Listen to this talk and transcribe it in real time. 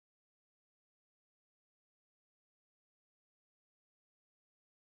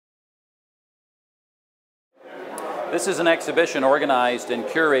This is an exhibition organized and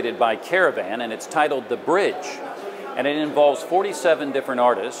curated by CARAVAN, and it's titled The Bridge. And it involves 47 different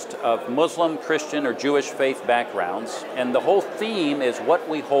artists of Muslim, Christian, or Jewish faith backgrounds. And the whole theme is what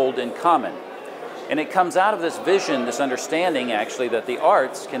we hold in common. And it comes out of this vision, this understanding actually, that the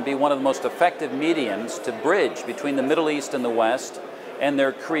arts can be one of the most effective mediums to bridge between the Middle East and the West and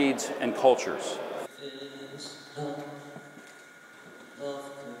their creeds and cultures.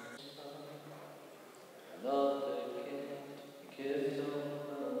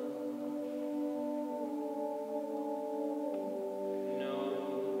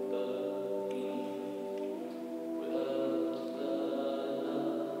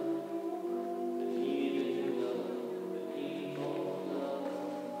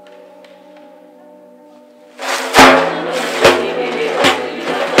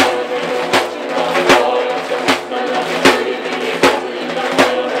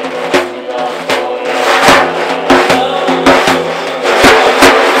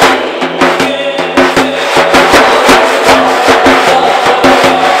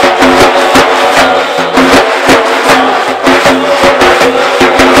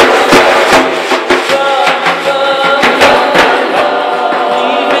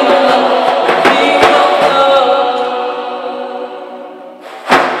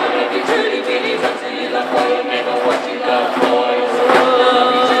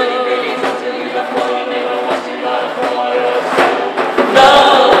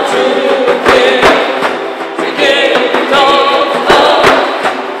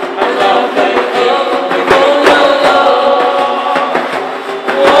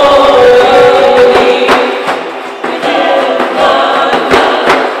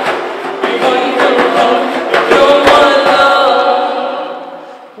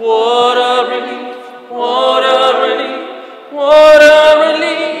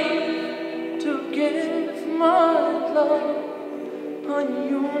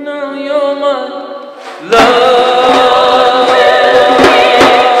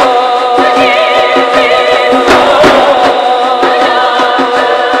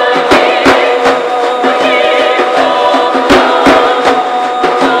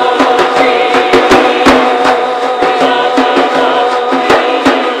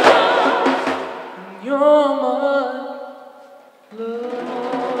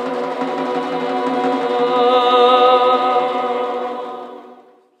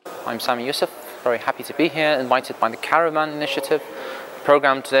 I'm Sami, Yusef, very happy to be here, invited by the CARAVAN initiative. The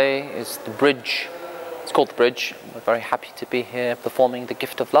program today is The Bridge. It's called The Bridge. We're very happy to be here performing the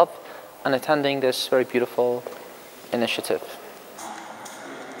gift of love and attending this very beautiful initiative.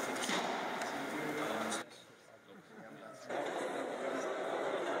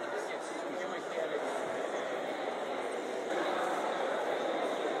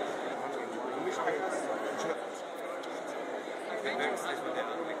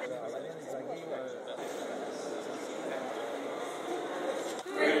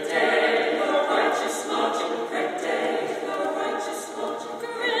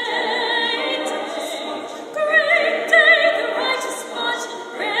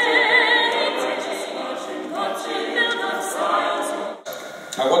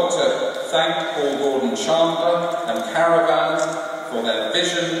 I want to thank Paul Gordon-Chandler and CARAVAN for their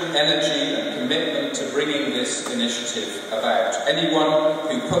vision, energy and commitment to bringing this initiative about. Anyone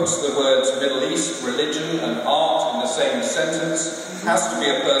who puts the words Middle East, religion and art in the same sentence has to be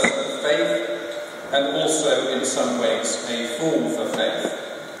a person of faith and also in some ways a fool for faith.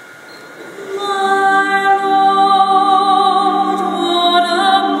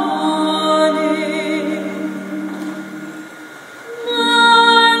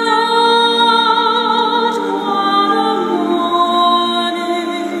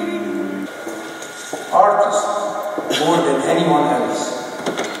 More than anyone else,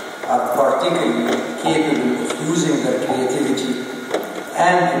 are particularly capable of using their creativity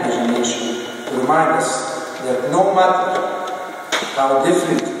and imagination to remind us that no matter how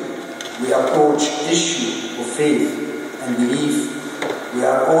different we approach issue of faith and belief, we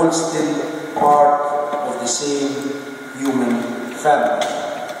are all still part of the same human family.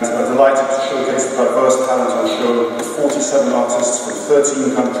 I'm delighted to showcase the diverse talent on show with 47 artists from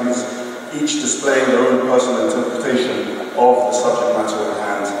 13 countries, each displaying their own personal interpretation of the subject matter at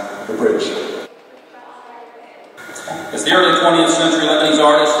hand, the bridge. As the early 20th century Lebanese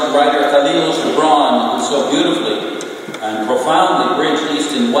artist and writer Khalil Gibran, who so beautifully and profoundly bridged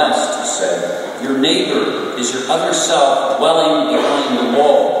East and West, said, "Your neighbor is your other self dwelling behind the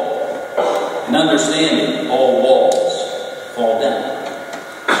wall. In understanding, all walls fall down."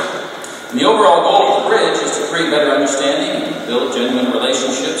 And the overall goal of the bridge is to create better understanding and build genuine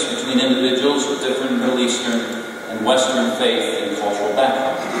relationships between individuals with different Middle Eastern and Western faith and cultural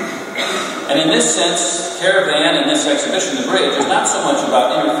background. And in this sense, Caravan and this exhibition, The Bridge, is not so much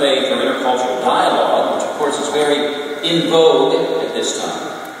about interfaith or intercultural dialogue, which of course is very in vogue at this time.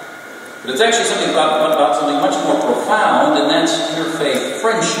 But it's actually something about something much more profound, and that's interfaith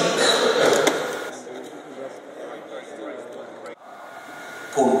friendship.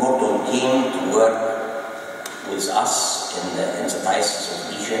 Paul Gordon came to work with us in the Diocese of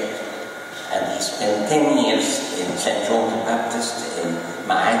Egypt, and he spent 10 years in St. John the Baptist in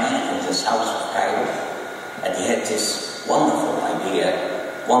Maadi in the south of Cairo, and he had this wonderful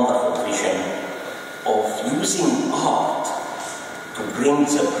idea, wonderful vision of using art to bring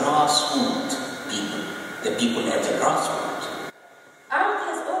the grassroots people, the people at the grassroots. Art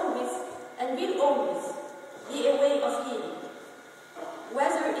has always and will always be a way of healing,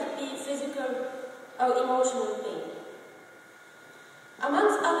 whether it be physical or emotional pain.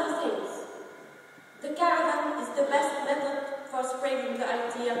 Amongst other things, the caravan is the best method for spreading the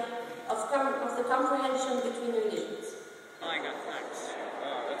idea of the comprehension between religions.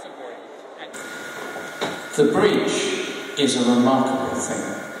 That's important. The bridge is a remarkable thing.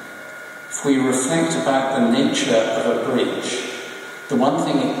 If we reflect about the nature of a bridge, the one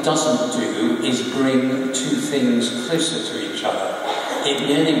thing it doesn't do is bring two things closer to each other. It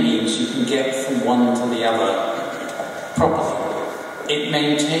merely means you can get from one to the other properly. It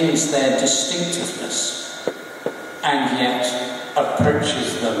maintains their distinctiveness and yet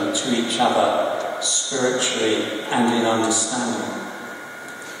approaches them to each other spiritually and in understanding.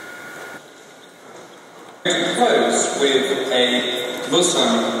 To close with a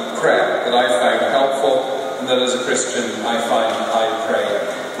Muslim prayer that I found helpful and that as a Christian I find I pray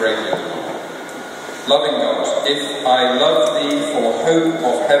regularly. Loving God, if I love Thee for hope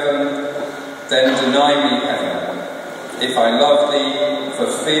of heaven, then deny me heaven. If I love Thee for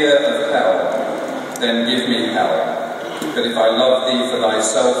fear of hell, then give me hell. But if I love Thee for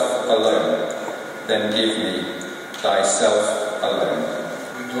Thyself alone, then give me Thyself alone.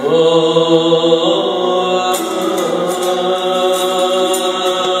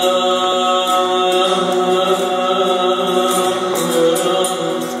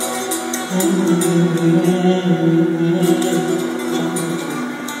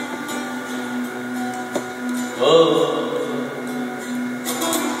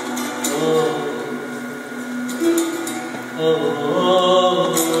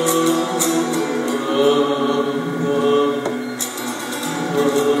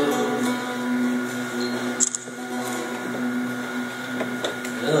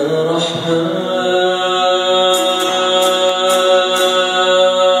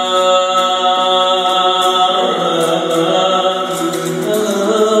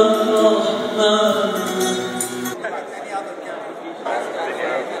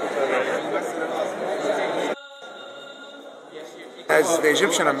 As the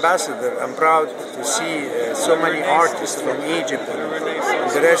Egyptian ambassador, I'm proud to see so many artists from Egypt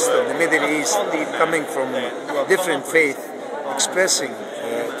and the rest of the Middle East coming from different faiths, expressing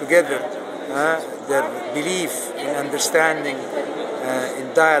together their belief in understanding,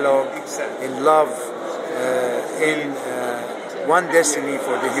 in dialogue, in love, in one destiny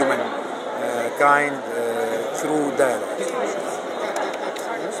for the human kind through dialogue.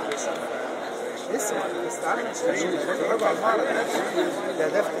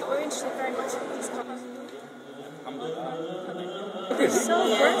 It's so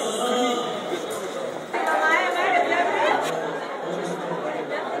great.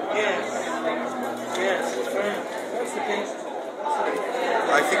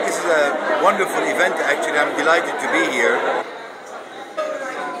 I think this is a wonderful event. Actually, I'm delighted to be here.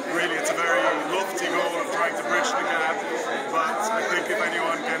 Really, it's a very lofty goal of trying to bridge the gap, but I think if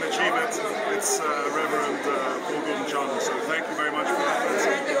anyone can achieve it, it's Reverend Paul Gordon. So thank you very much for that.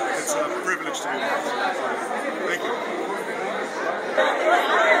 It's a privilege to be here. Thank you.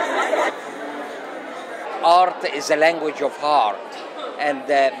 Art is a language of heart, and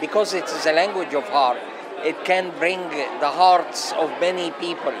because it is a language of heart, it can bring the hearts of many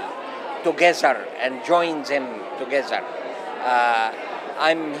people together and join them together.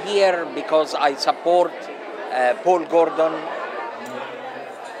 I'm here because I support Paul Gordon.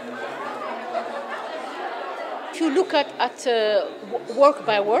 If you look at work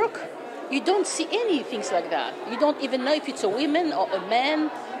by work, you don't see any things like that. You don't even know if it's a woman or a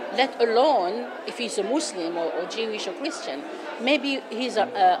man, let alone if he's a Muslim or Jewish or Christian. Maybe he's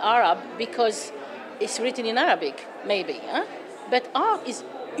Arab because it's written in Arabic, maybe. Huh? But art is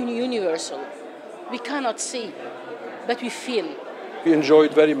universal. We cannot see, but we feel. We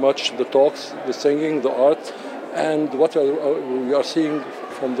enjoyed very much the talks, the singing, the art, and what we are seeing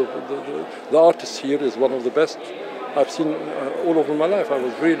from the artists here is one of the best I've seen all over my life. I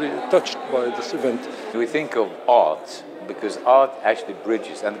was really touched by this event. We think of art because art actually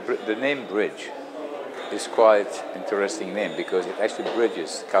bridges, and the name bridge is quite interesting name because it actually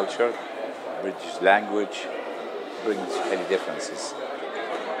bridges culture, bridges language, brings any differences.